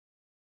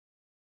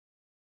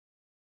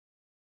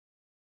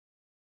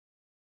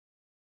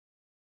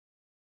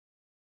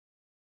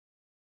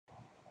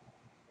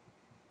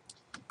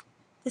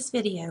This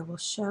video will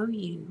show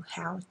you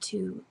how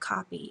to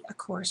copy a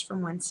course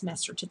from one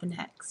semester to the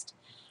next.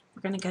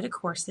 We're going to go to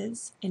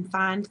Courses and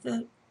find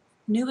the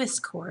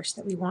newest course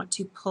that we want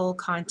to pull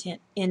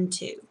content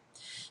into.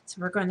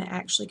 So we're going to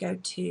actually go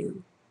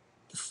to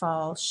the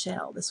fall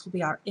shell. This will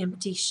be our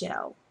empty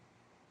shell.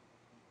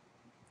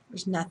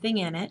 There's nothing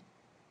in it,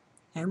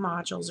 no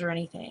modules or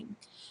anything.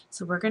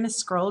 So we're going to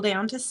scroll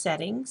down to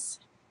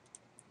Settings,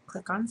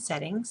 click on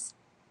Settings,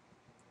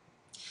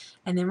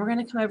 and then we're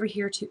going to come over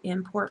here to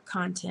import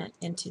content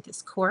into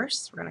this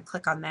course. We're going to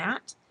click on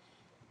that,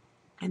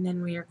 and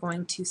then we are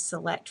going to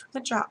select from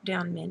the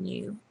drop-down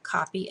menu,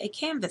 Copy a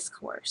Canvas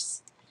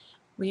course.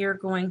 We are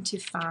going to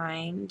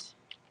find,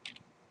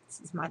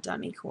 this is my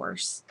dummy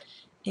course,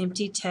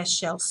 Empty Test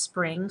Shell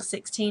Spring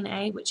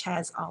 16A, which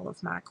has all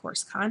of my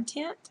course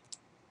content.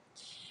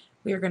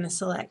 We are going to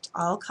select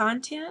all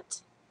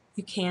content.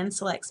 You can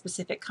select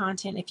specific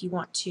content if you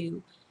want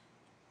to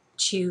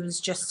choose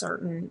just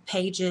certain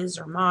pages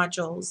or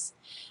modules.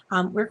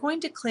 We're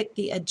going to click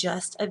the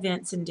Adjust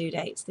Events and Due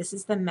Dates. This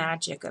is the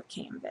magic of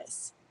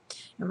Canvas.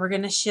 And we're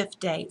going to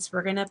shift dates.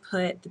 We're going to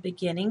put the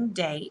beginning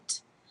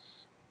date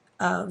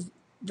of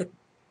the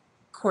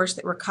course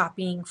that we're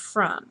copying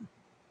from,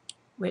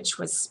 which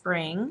was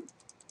spring.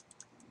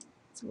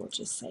 So we'll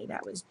just say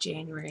that was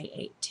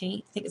January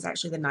 18th. I think it's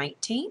actually the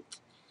 19th.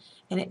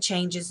 And it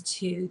changes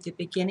to the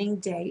beginning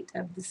date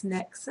of this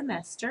next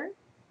semester.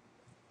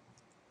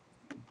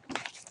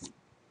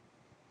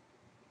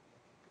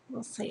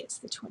 We'll say it's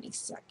the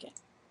 22nd,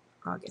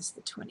 August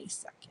the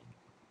 22nd.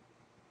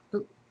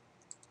 Oop,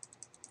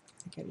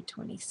 I go to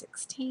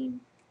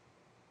 2016.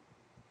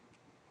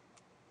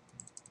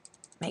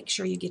 Make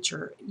sure you get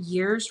your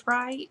years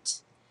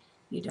right.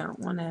 You don't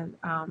want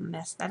to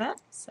mess that up.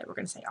 So we're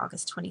going to say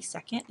August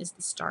 22nd is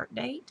the start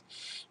date.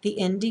 The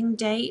ending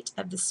date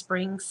of the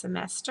spring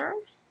semester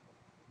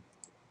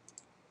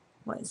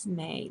was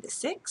May the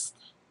 6th.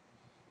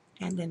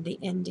 And then the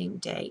ending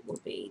date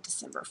will be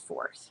December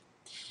 4th.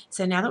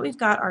 So now that we've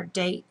got our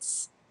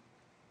dates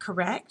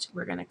correct,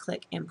 we're going to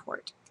click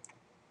Import.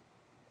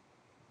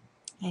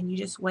 And you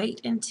just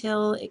wait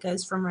until it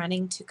goes from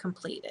running to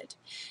completed.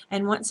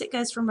 And once it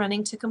goes from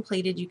running to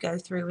completed, you go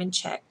through and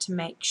check to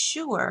make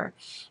sure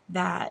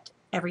that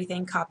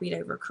everything copied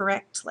over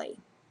correctly.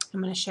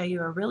 I'm going to show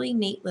you a really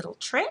neat little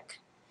trick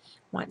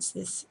once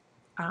this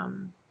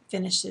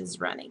finishes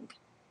running.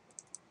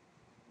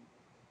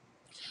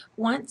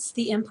 Once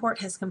the import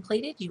has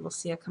completed, you will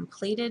see a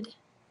completed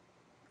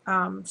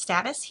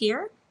status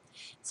here.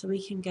 So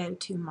we can go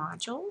to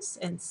modules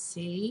and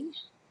see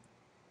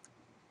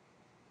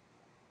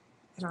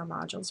that our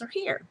modules are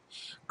here.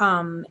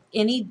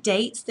 Any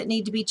dates that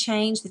need to be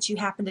changed that you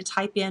happen to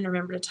type in,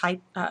 remember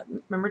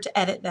to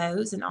edit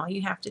those, and all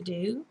you have to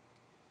do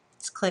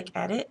is click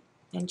Edit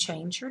and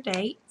change your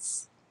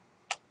dates,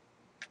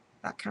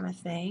 that kind of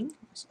thing.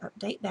 Just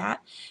update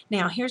that.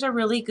 Now here's a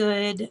really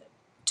good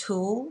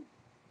tool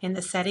in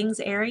the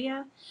settings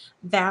area.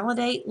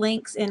 Validate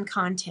links in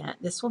content.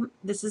 This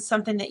is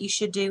something that you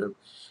should do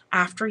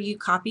after you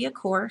copy a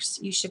course.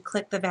 You should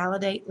click the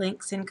Validate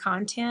Links in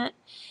Content.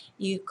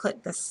 You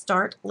click the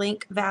Start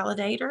Link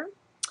Validator,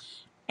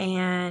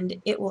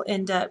 and it will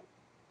end up,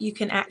 you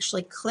can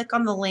actually click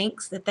on the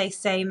links that they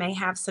say may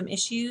have some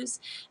issues,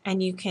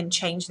 and you can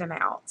change them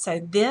out. So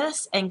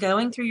this and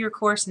going through your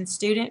course in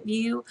Student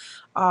View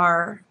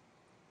are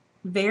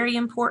very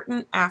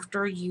important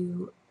after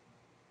you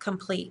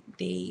complete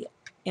the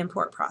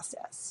import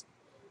process.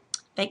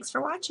 Thanks for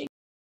watching.